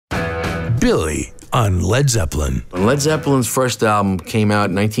Billy on Led Zeppelin. Led Zeppelin's first album came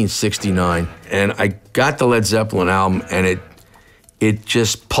out in 1969, and I got the Led Zeppelin album, and it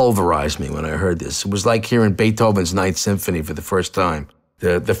just pulverized me when I heard this. It was like hearing Beethoven's Ninth Symphony for the first time.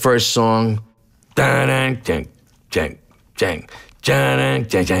 The first song, in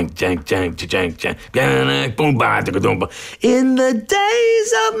the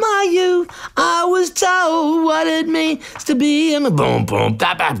days of my youth, I was told what it means to be in a boom boom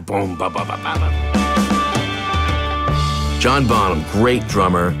da ba boom ba ba ba ba. John Bonham, great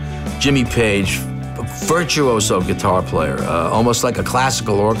drummer. Jimmy Page, virtuoso guitar player, almost like a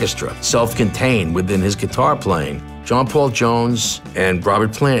classical orchestra, self-contained within his guitar playing. John Paul Jones and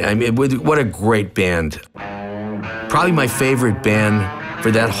Robert Plant. I mean, what a great band. Probably my favorite band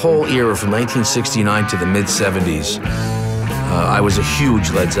for that whole era from 1969 to the mid-70s. I was a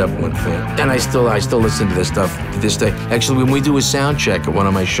huge Led Zeppelin fan, and I still listen to this stuff to this day. Actually, when we do a sound check at one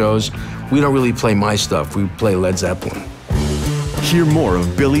of my shows, we don't really play my stuff, we play Led Zeppelin. Hear more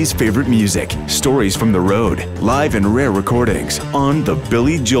of Billy's favorite music, stories from the road, live and rare recordings on the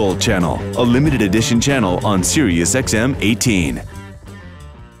Billy Joel Channel, a limited edition channel on SiriusXM 18.